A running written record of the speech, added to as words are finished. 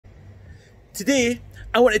Today,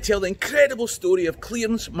 I want to tell the incredible story of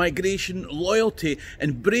clearance, migration, loyalty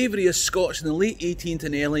and bravery of Scots in the late 18th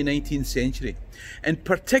and early 19th century. In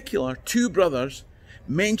particular, two brothers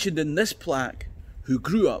mentioned in this plaque who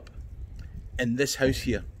grew up in this house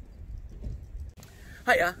here.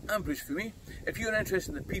 Hiya, I'm Bruce Fummey. If you're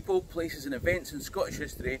interested in the people, places and events in Scottish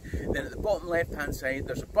history, then at the bottom left hand side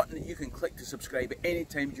there's a button that you can click to subscribe at any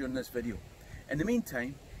time during this video. In the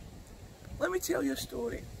meantime, let me tell you a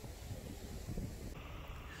story.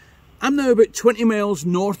 I'm now about 20 miles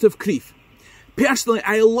north of Crieff. Personally,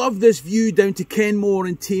 I love this view down to Kenmore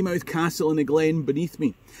and Taymouth Castle in the glen beneath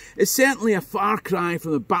me. It's certainly a far cry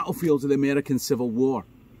from the battlefields of the American Civil War.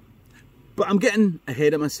 But I'm getting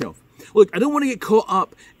ahead of myself. Look, I don't want to get caught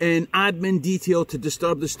up in admin detail to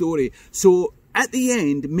disturb the story, so at the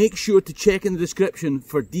end, make sure to check in the description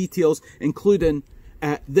for details, including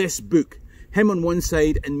this book. Him on one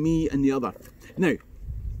side and me on the other. Now,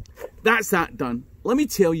 that's that done. Let me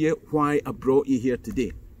tell you why I brought you here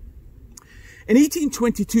today. In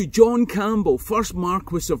 1822, John Campbell, 1st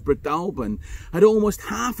Marquess of Breadalbane, had almost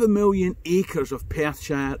 500,000 acres of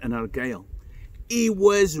Perthshire and Argyll. He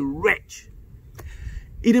was rich.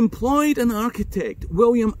 He'd employed an architect,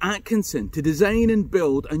 William Atkinson, to design and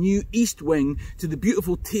build a new east wing to the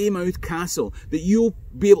beautiful Taymouth Castle that you'll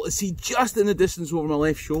be able to see just in the distance over my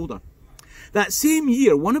left shoulder. That same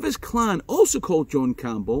year, one of his clan, also called John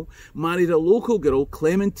Campbell, married a local girl,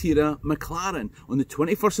 Clementina MacLaren, on the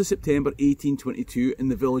 21st of September 1822 in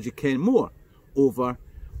the village of Kenmore, over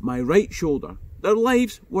my right shoulder. Their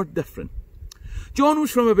lives were different. John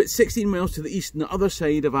was from about 16 miles to the east on the other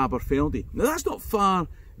side of Aberfeldy. Now that's not far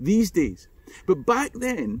these days, but back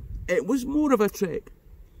then it was more of a trek.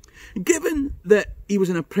 Given that he was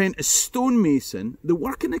an apprentice stonemason, the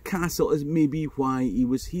work in the castle is maybe why he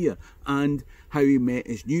was here and how he met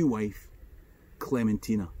his new wife,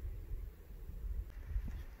 Clementina.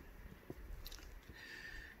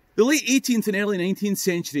 The late 18th and early 19th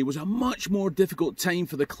century was a much more difficult time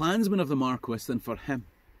for the clansmen of the Marquess than for him.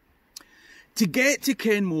 To get to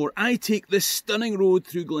Kenmore, I take this stunning road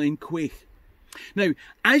through Glen Quaich. Now,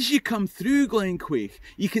 as you come through Glen Quaich,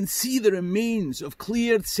 you can see the remains of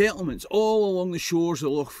cleared settlements all along the shores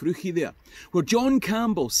of Loch Fruchy there, where John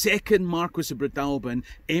Campbell, 2nd Marquess of Breadalbane,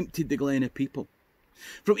 emptied the Glen of people.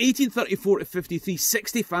 From 1834 to 53,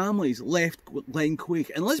 60 families left Glen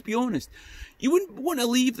Quaich, and let's be honest, you wouldn't want to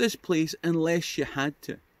leave this place unless you had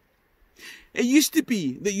to. It used to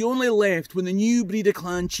be that you only left when the new breed of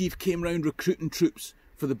clan chief came round recruiting troops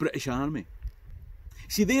for the British Army.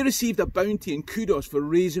 See, they received a bounty and kudos for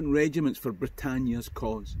raising regiments for Britannia's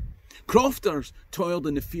cause. Crofters toiled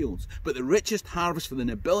in the fields, but the richest harvest for the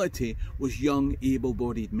nobility was young,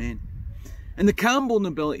 able-bodied men. And the Campbell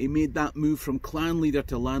nobility made that move from clan leader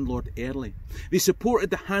to landlord early. They supported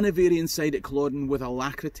the Hanoverian side at Culloden with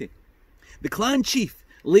alacrity. The clan chief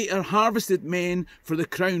later harvested men for the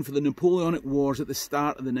crown for the Napoleonic Wars at the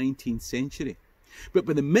start of the 19th century. But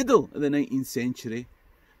by the middle of the 19th century,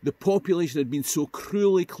 the population had been so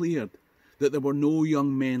cruelly cleared that there were no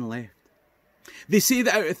young men left. They say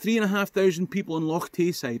that out of 3,500 people in Loch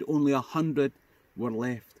Tayside, only 100 were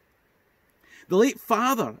left. The late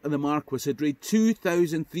father of the Marquess had raised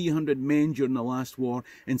 2,300 men during the last war,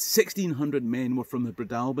 and 1,600 men were from the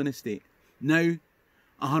Breadalbane estate. Now,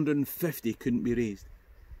 150 couldn't be raised.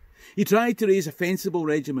 He tried to raise a fencible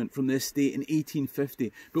regiment from the estate in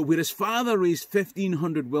 1850, but where his father raised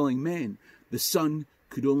 1,500 willing men, the son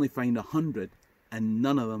could only find 100, and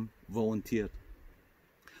none of them volunteered.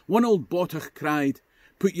 One old botach cried,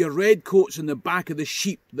 "Put your red coats on the back of the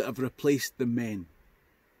sheep that have replaced the men."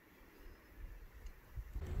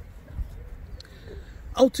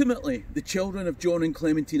 Ultimately, the children of John and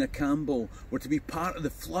Clementina Campbell were to be part of the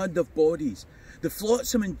flood of bodies, the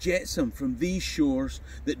flotsam and jetsam from these shores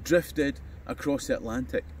that drifted across the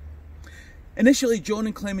Atlantic. Initially, John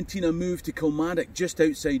and Clementina moved to Kilmarnock just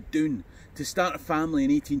outside Doon to start a family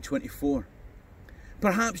in 1824.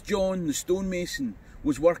 Perhaps John, the stonemason,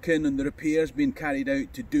 was working on the repairs being carried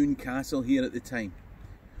out to Doon Castle here at the time.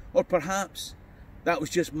 Or perhaps that was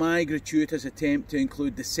just my gratuitous attempt to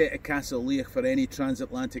include the set of Castle Leach for any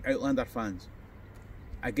transatlantic Outlander fans.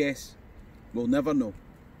 I guess we'll never know.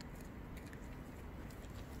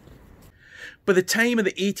 By the time of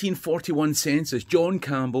the 1841 census, John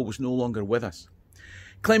Campbell was no longer with us.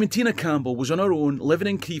 Clementina Campbell was on her own, living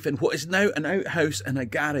in Crieff in what is now an outhouse and a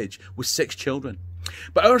garage with 6 children.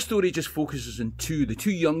 But our story just focuses on the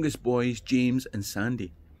two youngest boys, James and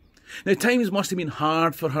Sandy. Now, times must have been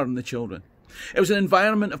hard for her and the children. It was an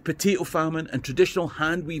environment of potato famine and traditional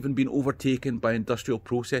hand weaving being overtaken by industrial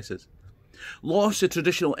processes. Loss of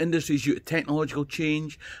traditional industries due to technological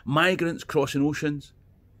change, migrants crossing oceans.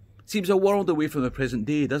 Seems a world away from the present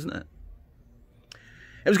day, doesn't it?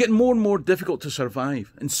 It was getting more and more difficult to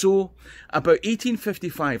survive, and so, about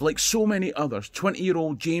 1855, like so many others,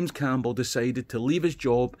 20-year-old James Campbell decided to leave his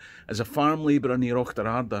job as a farm labourer near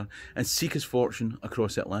Auchterarder and seek his fortune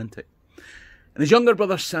across the Atlantic. And his younger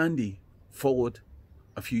brother Sandy followed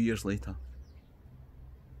a few years later.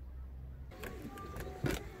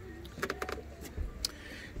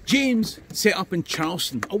 James set up in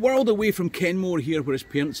Charleston, a world away from Kenmore here where his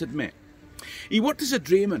parents had met. He worked as a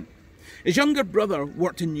drayman. His younger brother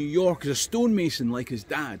worked in New York as a stonemason like his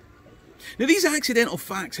dad. Now these accidental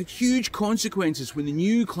facts had huge consequences when the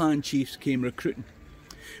new clan chiefs came recruiting.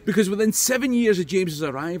 Because within 7 years of James's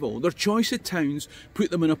arrival, their choice of towns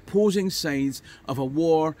put them on opposing sides of a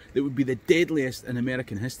war that would be the deadliest in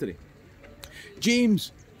American history.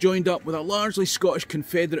 James joined up with a largely Scottish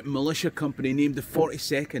Confederate militia company named the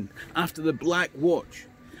 42nd after the Black Watch,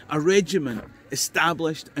 a regiment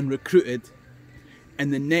established and recruited in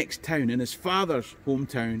the next town, in his father's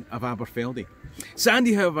hometown of Aberfeldy.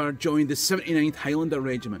 Sandy, however, joined the 79th Highlander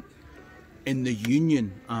Regiment in the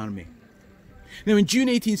Union Army. Now in June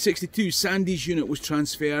 1862, Sandy's unit was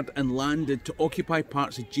transferred and landed to occupy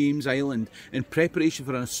parts of James Island in preparation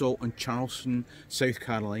for an assault on Charleston, South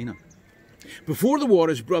Carolina. Before the war,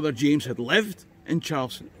 his brother James had lived in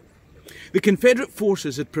Charleston. The Confederate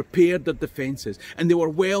forces had prepared their defences and they were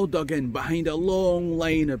well dug in behind a long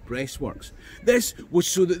line of breastworks. This was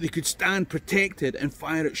so that they could stand protected and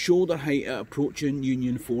fire at shoulder height at approaching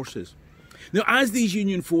Union forces. Now as these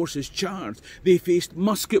Union forces charged, they faced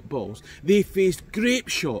musket balls, they faced grape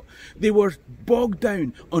shot, they were bogged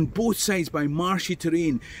down on both sides by marshy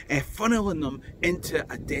terrain, funneling them into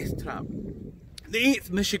a death trap. The 8th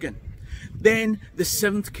Michigan, then the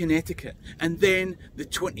 7th Connecticut, and then the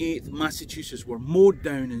 28th Massachusetts were mowed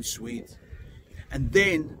down and swayed. And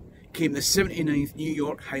then came the 79th New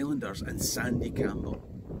York Highlanders and Sandy Campbell.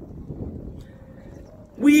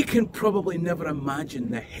 We can probably never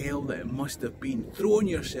imagine the hell that it must have been, throwing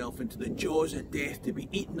yourself into the jaws of death to be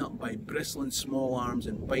eaten up by bristling small arms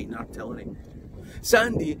and biting artillery.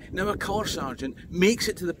 Sandy, now a colour sergeant, makes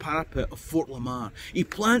it to the parapet of Fort Lamar. He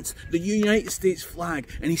plants the United States flag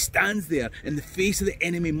and he stands there in the face of the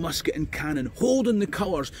enemy musket and cannon, holding the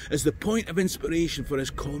colours as the point of inspiration for his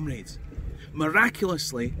comrades.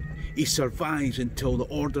 Miraculously, he survives until the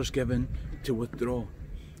order's given to withdraw.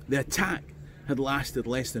 The attack had lasted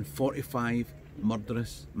less than 45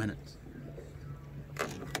 murderous minutes.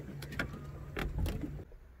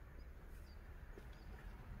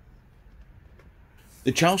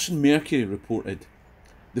 The Charleston Mercury reported,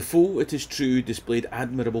 "The foe, it is true, displayed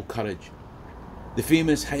admirable courage. The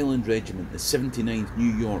famous Highland Regiment, the 79th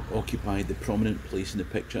New York, occupied the prominent place in the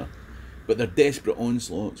picture, but their desperate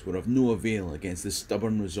onslaughts were of no avail against the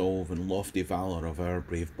stubborn resolve and lofty valour of our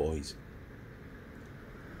brave boys."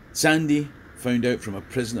 Sandy found out from a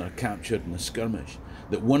prisoner captured in a skirmish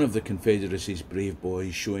that one of the Confederacy's brave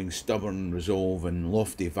boys showing stubborn resolve and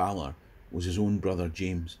lofty valour was his own brother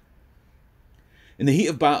James. In the heat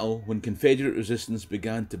of battle, when Confederate resistance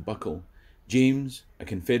began to buckle, James, a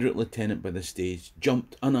Confederate lieutenant by this stage,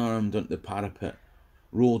 jumped unarmed onto the parapet,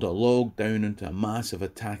 rolled a log down into a mass of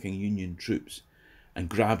attacking Union troops, and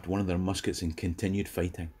grabbed one of their muskets and continued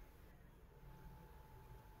fighting.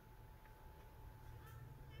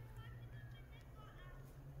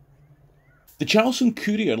 The Charleston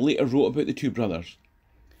Courier later wrote about the two brothers.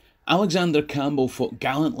 Alexander Campbell fought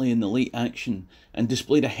gallantly in the late action and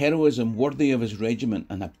displayed a heroism worthy of his regiment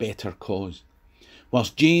and a better cause,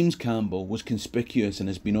 whilst James Campbell was conspicuous and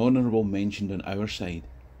has been honourable mentioned on our side.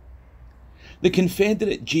 The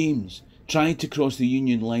Confederate James tried to cross the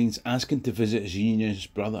Union lines asking to visit his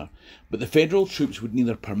Unionist brother, but the Federal troops would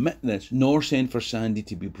neither permit this nor send for Sandy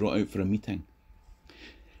to be brought out for a meeting.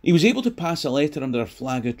 He was able to pass a letter under a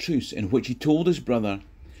flag of truce in which he told his brother,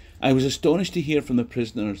 "I was astonished to hear from the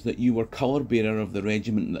prisoners that you were colour-bearer of the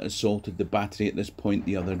regiment that assaulted the battery at this point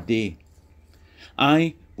the other day.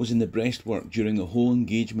 I was in the breastwork during the whole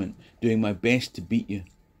engagement, doing my best to beat you.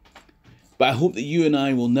 But I hope that you and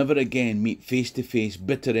I will never again meet face to face,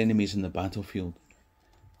 bitter enemies in the battlefield.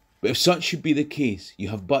 But if such should be the case, you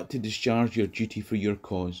have but to discharge your duty for your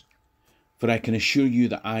cause, for I can assure you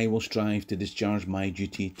that I will strive to discharge my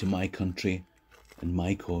duty to my country and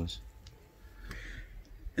my cause."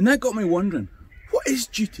 And that got me wondering, what is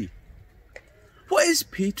duty? What is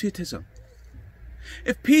patriotism?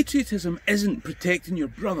 If patriotism isn't protecting your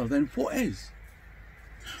brother, then what is?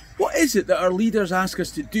 What is it that our leaders ask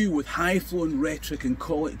us to do with high-flown rhetoric and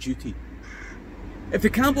call it duty? If the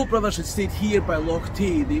Campbell brothers had stayed here by Loch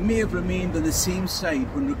Tay, they may have remained on the same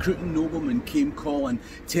side when recruiting noblemen came calling,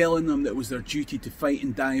 telling them that it was their duty to fight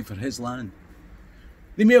and die for his land.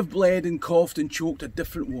 They may have bled and coughed and choked a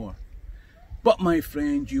different war. But my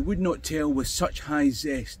friend, you would not tell with such high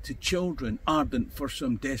zest to children ardent for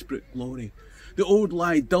some desperate glory the old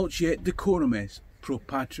lie dulciet decorum est pro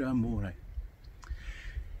patria amore.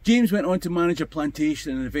 James went on to manage a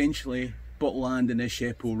plantation and eventually bought land in the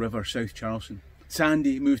Ishepo River, South Charleston.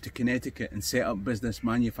 Sandy moved to Connecticut and set up business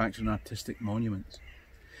manufacturing artistic monuments.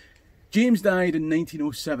 James died in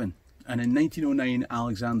 1907, and in 1909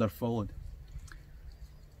 Alexander followed.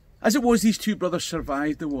 As it was, these two brothers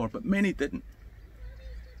survived the war, but many didn't.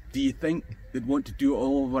 Do you think they'd want to do it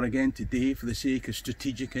all over again today for the sake of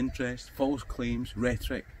strategic interest, false claims,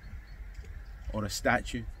 rhetoric, or a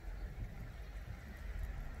statue?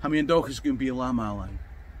 Hami and Dochas going to be Lam Alan.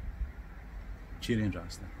 Cheery and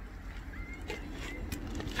Rasta.